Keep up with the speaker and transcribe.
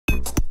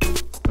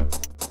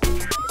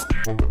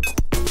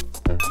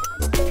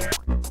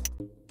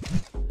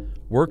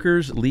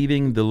Workers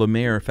Leaving the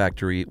Lumière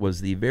Factory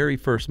was the very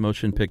first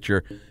motion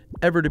picture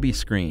ever to be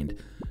screened.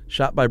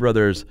 Shot by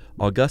brothers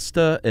Auguste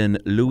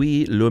and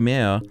Louis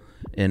Lumière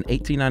in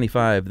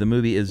 1895, the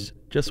movie is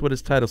just what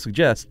its title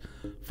suggests,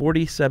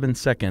 47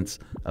 seconds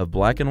of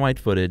black and white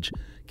footage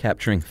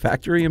capturing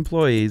factory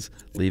employees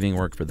leaving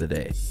work for the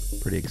day.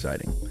 Pretty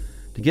exciting.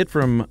 To get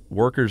from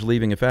workers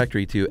leaving a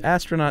factory to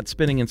astronauts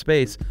spinning in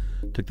space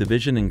took the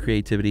vision and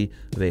creativity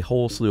of a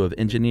whole slew of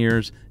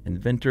engineers,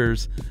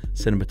 inventors,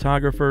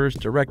 cinematographers,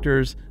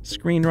 directors,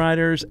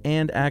 screenwriters,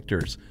 and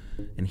actors.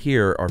 And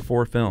here are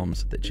 4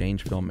 films that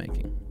changed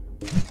filmmaking.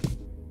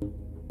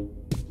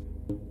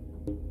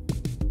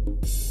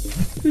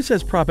 Who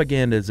says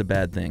propaganda is a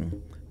bad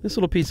thing? This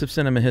little piece of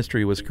cinema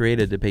history was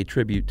created to pay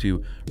tribute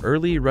to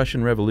early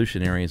Russian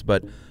revolutionaries,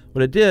 but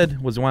what it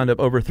did was wind up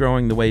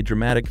overthrowing the way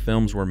dramatic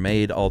films were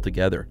made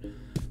altogether.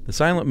 The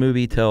silent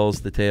movie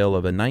tells the tale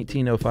of a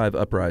 1905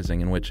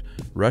 uprising in which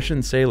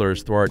Russian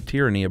sailors thwart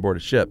tyranny aboard a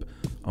ship,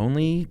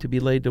 only to be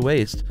laid to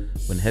waste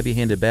when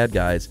heavy-handed bad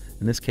guys,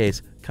 in this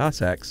case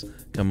Cossacks,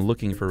 come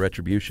looking for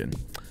retribution.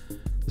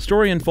 The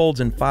story unfolds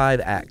in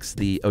 5 acts.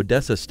 The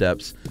Odessa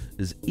Steps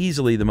is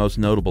easily the most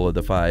notable of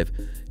the 5,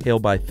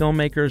 hailed by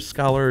filmmakers,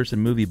 scholars,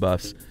 and movie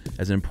buffs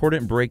as an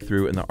important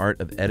breakthrough in the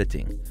art of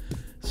editing.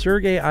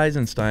 Sergei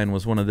Eisenstein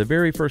was one of the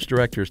very first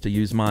directors to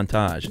use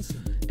montage,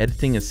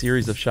 editing a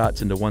series of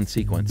shots into one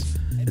sequence,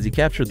 as he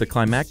captured the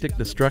climactic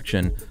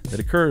destruction that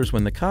occurs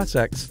when the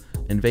Cossacks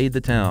invade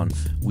the town,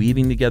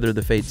 weaving together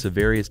the fates of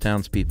various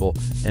townspeople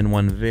and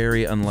one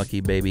very unlucky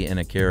baby in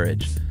a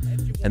carriage.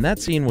 And that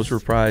scene was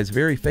reprised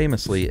very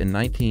famously in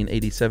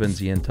 1987's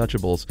The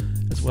Untouchables,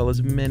 as well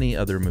as many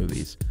other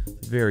movies.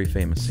 Very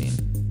famous scene.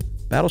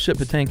 Battleship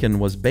Potemkin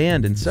was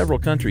banned in several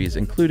countries,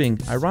 including,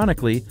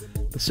 ironically,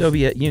 the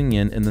Soviet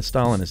Union in the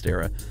Stalinist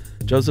era.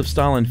 Joseph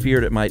Stalin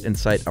feared it might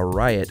incite a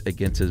riot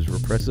against his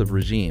repressive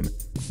regime.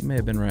 He may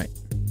have been right.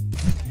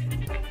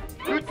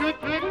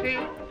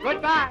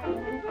 Goodbye.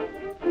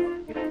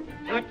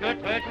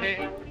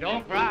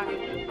 Don't cry.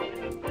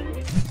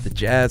 The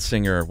Jazz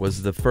Singer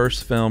was the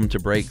first film to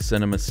break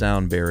cinema's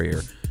sound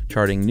barrier,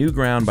 charting new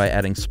ground by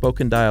adding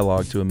spoken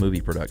dialogue to a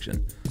movie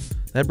production.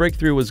 That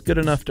breakthrough was good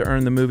enough to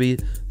earn the movie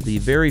the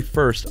very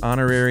first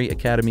honorary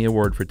Academy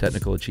Award for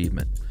technical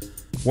achievement.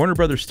 Warner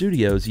Brothers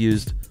Studios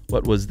used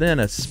what was then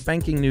a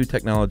spanking new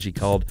technology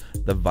called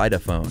the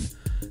Vitaphone.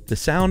 The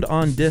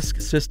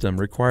sound-on-disc system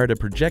required a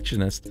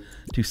projectionist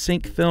to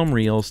sync film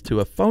reels to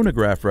a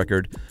phonograph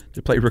record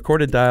to play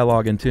recorded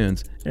dialogue and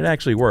tunes. It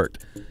actually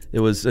worked. It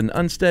was an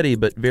unsteady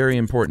but very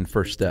important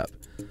first step.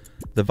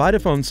 The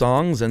Vitaphone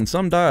songs and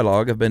some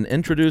dialogue have been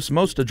introduced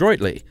most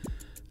adroitly.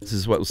 This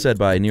is what was said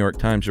by a New York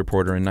Times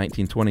reporter in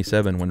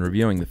 1927 when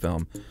reviewing the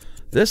film.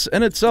 This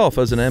in itself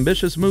is an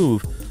ambitious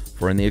move,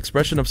 for in the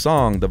expression of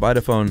song, the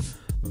Vitaphone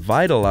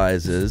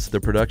vitalizes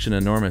the production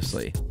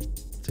enormously.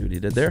 See what he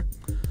did there?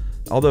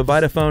 Although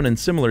Vitaphone and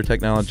similar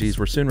technologies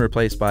were soon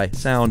replaced by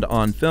sound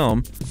on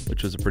film,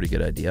 which was a pretty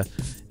good idea,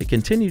 it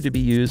continued to be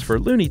used for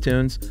Looney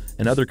Tunes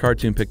and other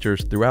cartoon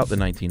pictures throughout the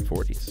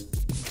 1940s.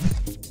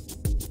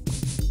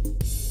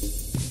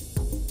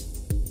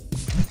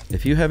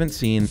 If you haven't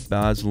seen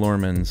Baz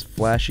Luhrmann's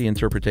flashy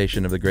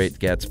interpretation of The Great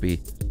Gatsby,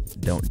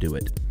 don't do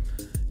it.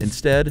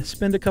 Instead,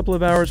 spend a couple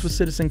of hours with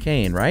Citizen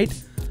Kane, right?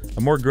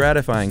 A more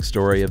gratifying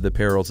story of the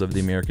perils of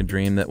the American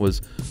dream that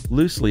was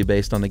loosely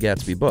based on the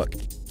Gatsby book.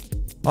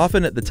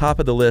 Often at the top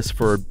of the list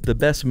for the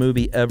best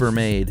movie ever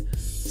made,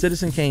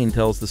 Citizen Kane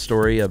tells the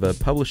story of a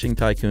publishing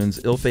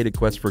tycoon's ill-fated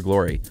quest for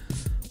glory.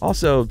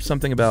 Also,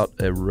 something about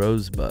a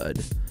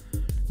rosebud.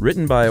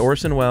 Written by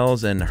Orson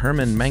Welles and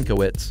Herman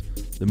Mankiewicz,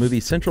 the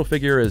movie's central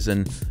figure is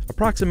an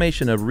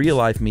approximation of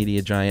real-life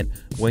media giant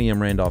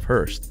William Randolph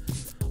Hearst.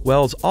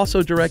 Welles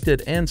also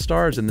directed and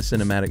stars in the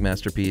cinematic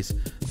masterpiece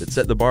that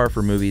set the bar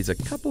for movies a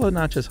couple of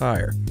notches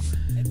higher.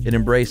 It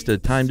embraced a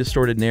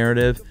time-distorted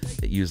narrative,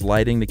 it used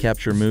lighting to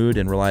capture mood,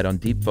 and relied on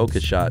deep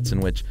focus shots in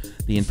which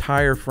the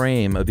entire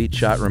frame of each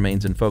shot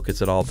remains in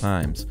focus at all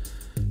times.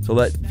 So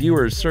let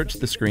viewers search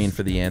the screen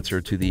for the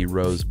answer to the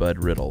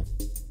rosebud riddle.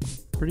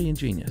 Pretty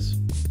ingenious.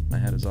 My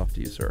hat is off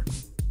to you, sir.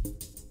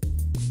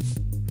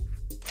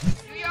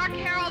 New York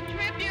Herald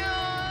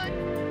Tribune!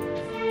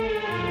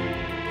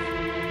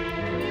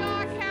 New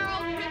York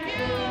Herald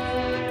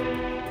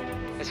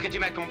Tribune! Est-ce que tu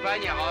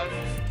m'accompagnes, Harold?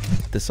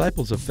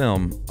 Disciples of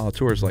film,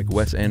 auteurs like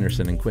Wes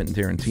Anderson and Quentin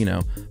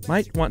Tarantino,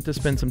 might want to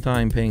spend some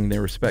time paying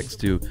their respects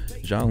to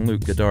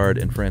Jean-Luc Godard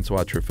and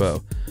François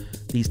Truffaut.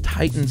 These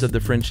titans of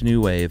the French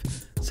New Wave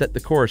set the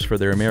course for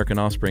their American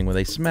offspring with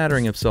a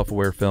smattering of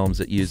self-aware films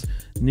that use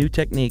new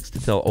techniques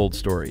to tell old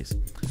stories.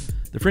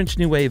 The French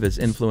New Wave has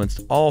influenced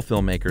all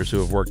filmmakers who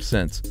have worked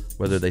since,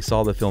 whether they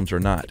saw the films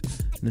or not.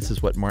 And this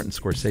is what Martin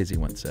Scorsese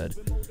once said.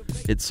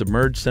 It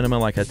submerged cinema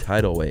like a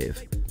tidal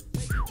wave.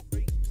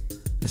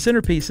 The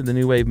centerpiece of the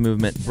New Wave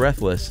movement,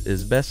 Breathless,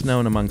 is best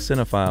known among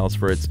cinephiles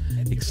for its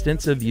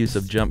extensive use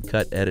of jump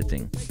cut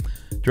editing.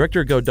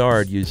 Director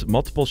Godard used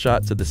multiple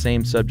shots of the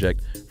same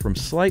subject from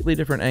slightly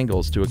different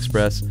angles to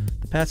express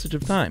the passage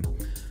of time.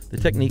 The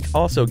technique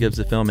also gives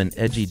the film an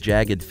edgy,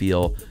 jagged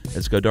feel,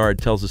 as Godard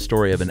tells the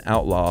story of an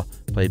outlaw,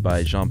 played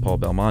by Jean-Paul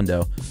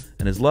Belmondo,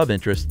 and his love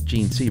interest,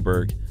 Jean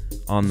Seberg,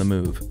 on the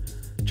move.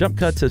 Jump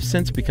cuts have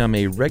since become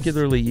a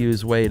regularly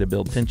used way to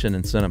build tension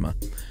in cinema.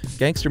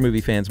 Gangster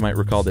movie fans might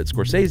recall that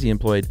Scorsese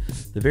employed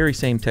the very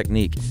same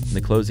technique in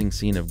the closing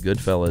scene of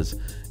Goodfellas,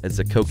 as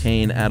the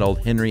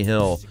cocaine-addled Henry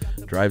Hill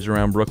drives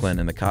around Brooklyn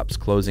and the cops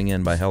closing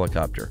in by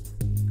helicopter.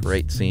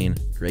 Great scene,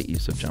 great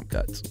use of jump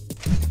cuts.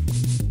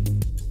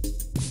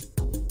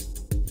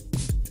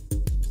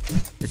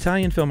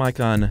 Italian film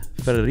icon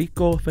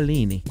Federico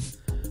Fellini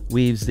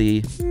weaves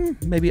the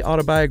maybe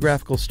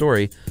autobiographical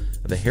story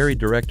of a harried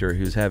director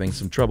who's having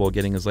some trouble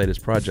getting his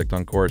latest project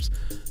on course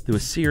through a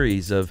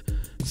series of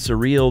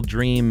surreal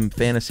dream,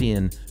 fantasy,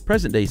 and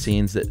present-day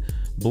scenes that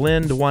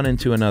blend one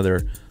into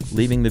another,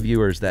 leaving the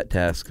viewers that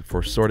task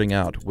for sorting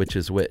out which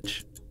is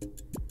which.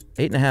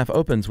 8.5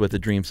 opens with a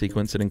dream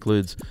sequence that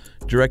includes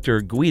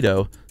director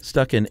Guido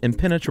stuck in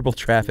impenetrable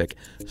traffic,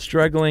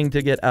 struggling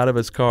to get out of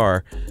his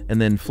car,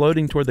 and then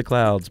floating toward the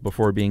clouds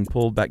before being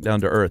pulled back down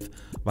to earth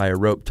by a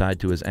rope tied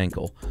to his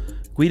ankle.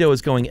 Guido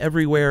is going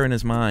everywhere in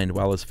his mind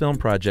while his film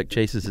project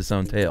chases its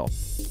own tail.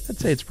 I'd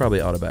say it's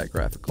probably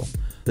autobiographical.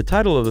 The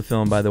title of the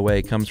film, by the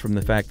way, comes from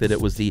the fact that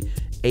it was the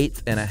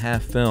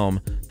 8.5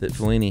 film that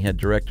Fellini had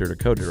directed or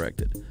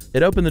co-directed.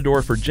 It opened the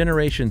door for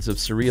generations of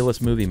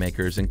surrealist movie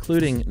makers,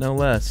 including no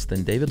less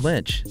than David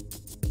Lynch,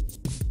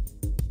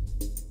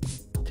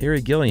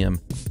 Terry Gilliam,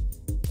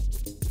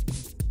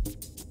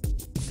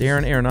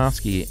 Darren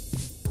Aronofsky,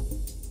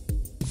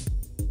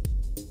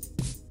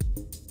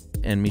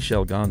 and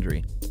Michel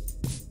Gondry.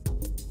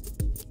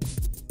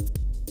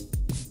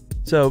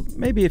 So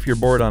maybe if you're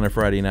bored on a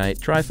Friday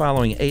night, try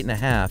following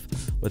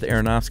 8.5 with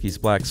Aronofsky's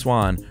Black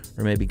Swan,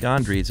 or maybe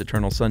Gondry's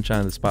Eternal Sunshine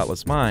of the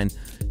Spotless Mind,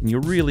 and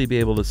you'll really be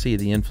able to see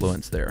the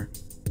influence there.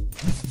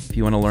 If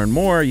you want to learn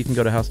more, you can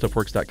go to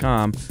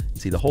HowStuffWorks.com and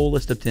see the whole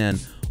list of 10,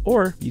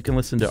 or you can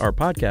listen to our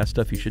podcast,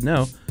 Stuff You Should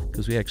Know,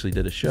 because we actually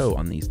did a show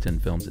on these 10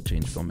 films that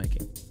changed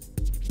filmmaking.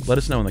 Let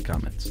us know in the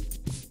comments.